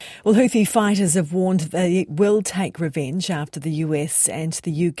Well, Houthi fighters have warned they will take revenge after the US and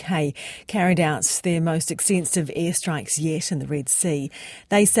the UK carried out their most extensive airstrikes yet in the Red Sea.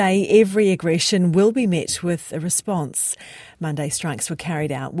 They say every aggression will be met with a response. Monday strikes were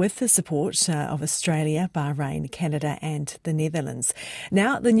carried out with the support of Australia, Bahrain, Canada and the Netherlands.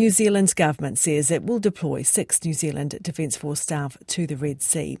 Now, the New Zealand government says it will deploy 6 New Zealand Defence Force staff to the Red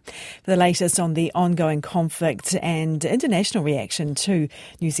Sea. For the latest on the ongoing conflict and international reaction to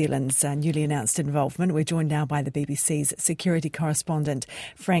New Zealand's newly announced involvement, we're joined now by the BBC's Security Correspondent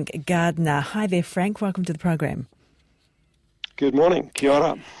Frank Gardner. Hi there, Frank. Welcome to the program. Good morning. Kia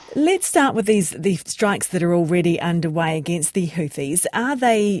ora. Let's start with the strikes that are already underway against the Houthis. Are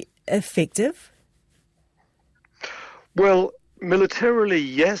they effective? Well, militarily,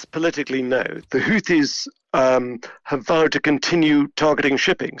 yes. Politically, no. The Houthis have vowed to continue targeting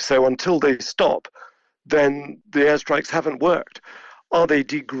shipping. So until they stop, then the airstrikes haven't worked. Are they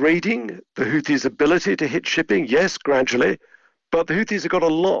degrading the Houthis' ability to hit shipping? Yes, gradually. But the Houthis have got a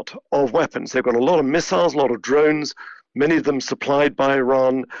lot of weapons. They've got a lot of missiles, a lot of drones, many of them supplied by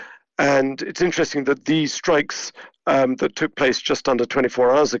Iran. And it's interesting that these strikes that took place just under 24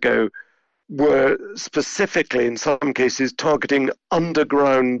 hours ago were specifically, in some cases, targeting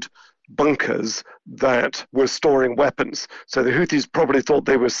underground bunkers that were storing weapons. So the Houthis probably thought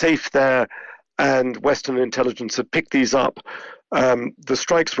they were safe there, and Western intelligence had picked these up. The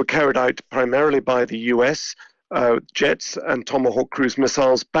strikes were carried out primarily by the US, jets and Tomahawk cruise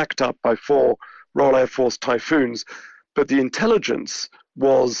missiles, backed up by 4 Royal Air Force Typhoons. But the intelligence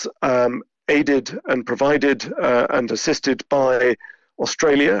was aided and provided and assisted by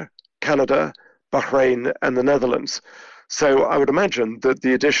Australia, Canada, Bahrain, and the Netherlands. So I would imagine that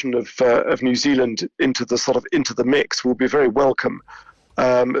the addition of New Zealand into the mix will be very welcome,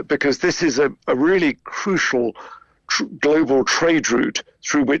 because this is a really crucial global trade route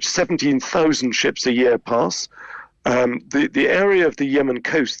through which 17,000 ships a year pass. The area of the Yemen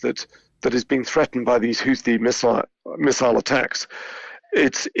coast that is being threatened by these Houthi missile attacks,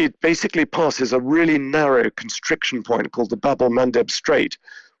 it basically passes a really narrow constriction point called the Bab el-Mandeb Strait,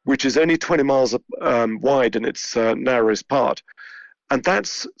 which is only 20 miles wide in its narrowest part. And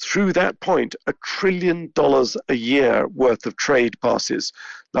that's through that point, $1 trillion a year worth of trade passes.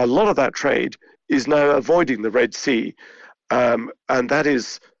 Now, a lot of that trade is now avoiding the Red Sea, and that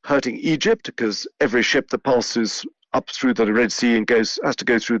is hurting Egypt, because every ship that passes up through the Red Sea and has to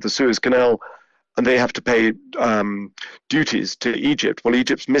go through the Suez Canal, and they have to pay duties to Egypt. Well,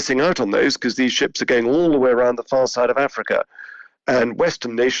 Egypt's missing out on those because these ships are going all the way around the far side of Africa. And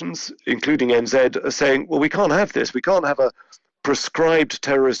Western nations, including NZ, are saying, well, we can't have this. We can't have a prescribed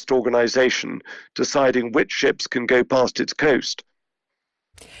terrorist organization deciding which ships can go past its coast.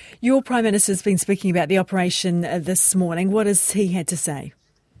 Your Prime Minister's been speaking about the operation this morning. What has he had to say?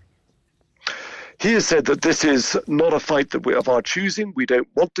 He has said that this is not a fight of our choosing. We don't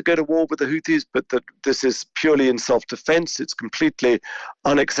want to go to war with the Houthis, but that this is purely in self-defense. It's completely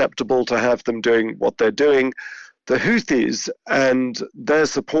unacceptable to have them doing what they're doing. The Houthis and their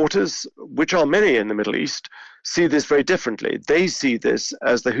supporters, which are many in the Middle East, see this very differently. They see this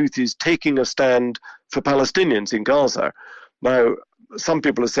as the Houthis taking a stand for Palestinians in Gaza. Now, some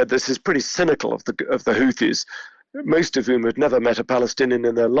people have said this is pretty cynical of the Houthis, most of whom had never met a Palestinian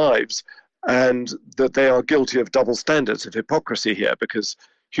in their lives, and that they are guilty of double standards, of hypocrisy here, because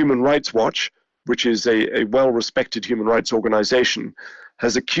Human Rights Watch, which is a well-respected human rights organization,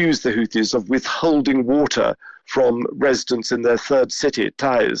 has accused the Houthis of withholding water from residents in their third city,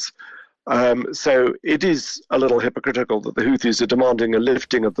 Taiz. So it is a little hypocritical that the Houthis are demanding a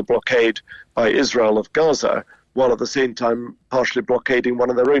lifting of the blockade by Israel of Gaza, while at the same time partially blockading one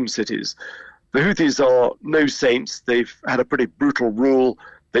of their own cities. The Houthis are no saints. They've had a pretty brutal rule.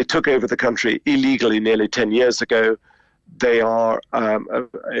 They took over the country illegally nearly 10 years ago. They are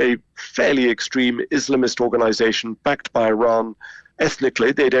a fairly extreme Islamist organization backed by Iran.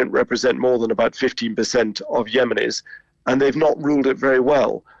 Ethnically, they don't represent more than about 15% of Yemenis, and they've not ruled it very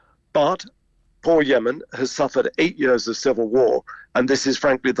well. But poor Yemen has suffered 8 years of civil war, and this is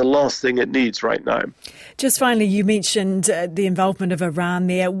frankly the last thing it needs right now. Just finally, you mentioned the involvement of Iran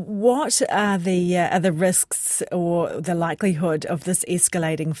there. What are the risks or the likelihood of this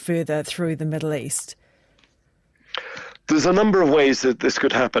escalating further through the Middle East? There's a number of ways that this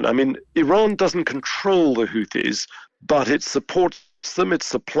could happen. I mean, Iran doesn't control the Houthis, but it supports them, it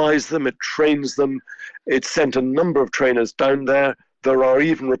supplies them, it trains them. It's sent a number of trainers down there. There are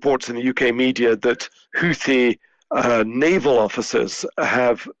even reports in the UK media that Houthi naval officers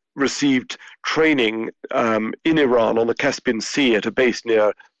have received training in Iran on the Caspian Sea at a base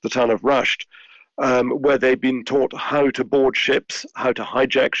near the town of Rasht. where they've been taught how to board ships, how to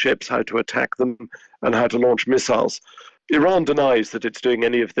hijack ships, how to attack them, and how to launch missiles. Iran denies that it's doing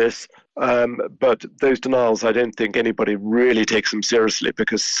any of this, but those denials, I don't think anybody really takes them seriously,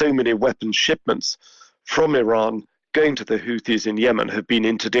 because so many weapons shipments from Iran going to the Houthis in Yemen have been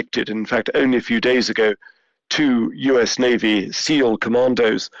interdicted. In fact, only a few days ago, 2 US Navy SEAL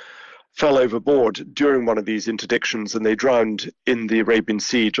commandos fell overboard during one of these interdictions, and they drowned in the Arabian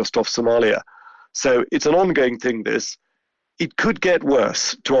Sea just off Somalia. So it's an ongoing thing, this. It could get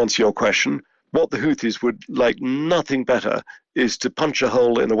worse, to answer your question. What the Houthis would like nothing better is to punch a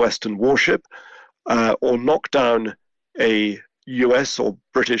hole in a Western warship or knock down a US or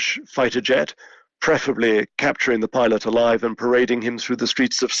British fighter jet, preferably capturing the pilot alive and parading him through the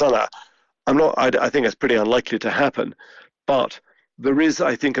streets of Sana'a. I think it's pretty unlikely to happen, but there is,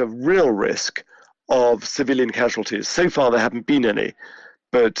 I think, a real risk of civilian casualties. So far, there haven't been any,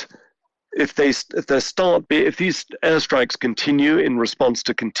 but if these airstrikes continue in response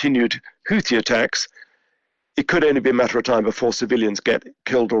to continued Houthi attacks, it could only be a matter of time before civilians get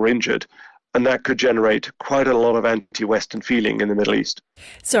killed or injured. And that could generate quite a lot of anti-Western feeling in the Middle East.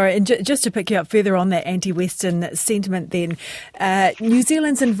 Sorry, and just to pick you up further on that anti-Western sentiment then, New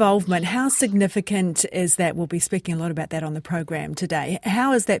Zealand's involvement, how significant is that? We'll be speaking a lot about that on the program today.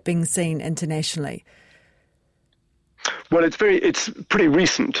 How is that being seen internationally? Well, it's pretty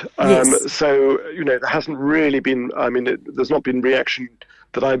recent. Yes. So, there hasn't really been, there's not been reaction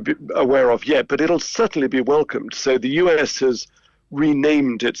that I'm aware of yet, but it'll certainly be welcomed. So the US has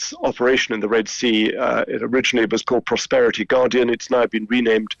renamed its operation in the Red Sea. It originally was called Prosperity Guardian. It's now been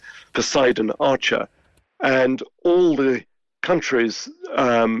renamed Poseidon Archer. And all the countries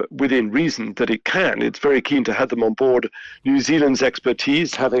within reason that it can, it's very keen to have them on board. New Zealand's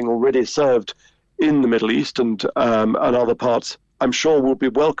expertise, having already served in the Middle East and other parts, I'm sure will be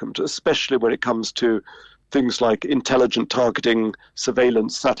welcomed, especially when it comes to things like intelligent targeting,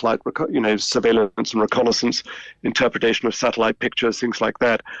 surveillance, satellite, surveillance and reconnaissance, interpretation of satellite pictures, things like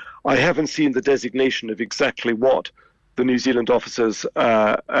that. I haven't seen the designation of exactly what the New Zealand officers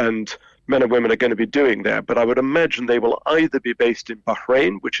and men and women are going to be doing there, but I would imagine they will either be based in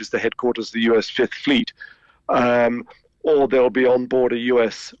Bahrain, which is the headquarters of the US Fifth Fleet, or they'll be on board a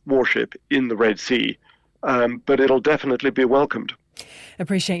US warship in the Red Sea. But it'll definitely be welcomed.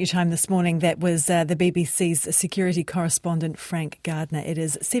 Appreciate your time this morning. That was the BBC's security correspondent Frank Gardner. It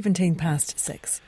is 6:17.